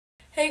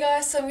Hey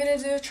guys, so I'm going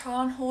to do a try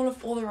on haul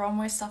of all the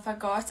runway stuff I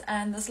got,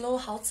 and this little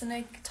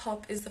Hudson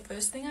top is the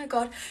first thing I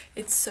got.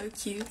 It's so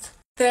cute.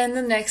 Then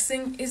the next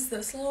thing is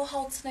this little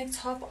Hudson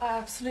top. I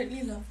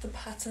absolutely love the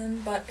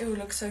pattern, but it would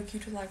look so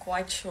cute with like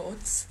white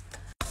shorts.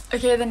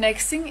 Okay, the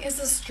next thing is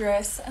this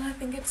dress, and I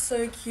think it's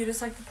so cute.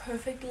 It's like the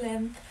perfect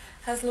length,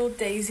 has little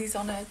daisies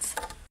on it.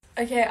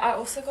 Okay, I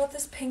also got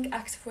this pink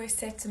activewear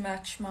set to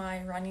match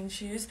my running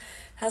shoes. It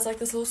has like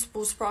this little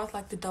sports bra with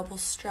like the double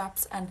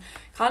straps and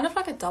kind of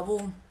like a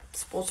double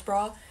sports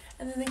bra,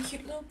 and then the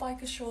cute little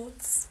biker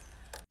shorts.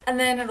 And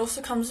then it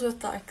also comes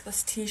with like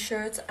this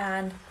t-shirt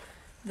and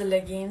the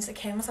leggings. It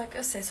came with like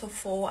a set of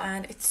 4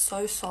 and it's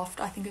so soft.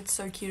 I think it's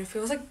so cute. It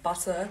feels like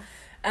butter,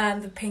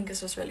 and the pink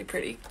is just really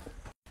pretty.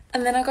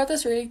 And then I got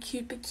this really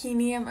cute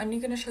bikini. I'm only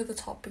going to show the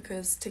top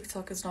because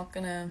TikTok is not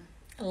going to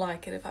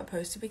like it if I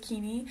post a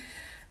bikini.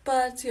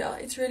 But yeah,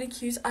 it's really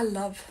cute. I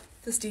love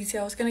this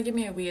detail. It's going to give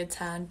me a weird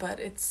tan, but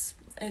it's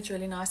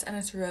really nice and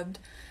it's ribbed.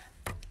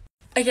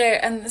 Okay,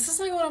 and this is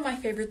like one of my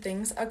favorite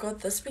things. I got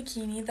this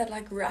bikini that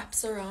like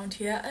wraps around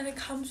here, and it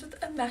comes with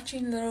a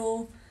matching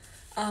little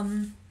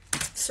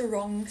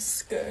sarong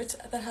skirt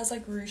that has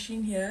like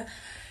ruching here.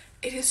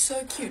 It is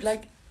so cute.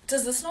 Like,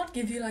 does this not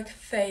give you like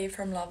Faye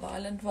from Love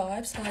Island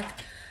vibes? Like,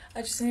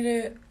 I just need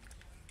to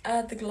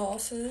add the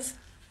glasses.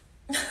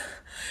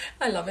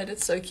 I love it.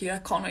 It's so cute. I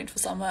can't wait for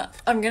summer.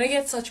 I'm gonna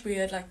get such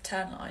weird like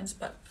tan lines,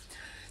 but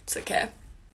it's okay.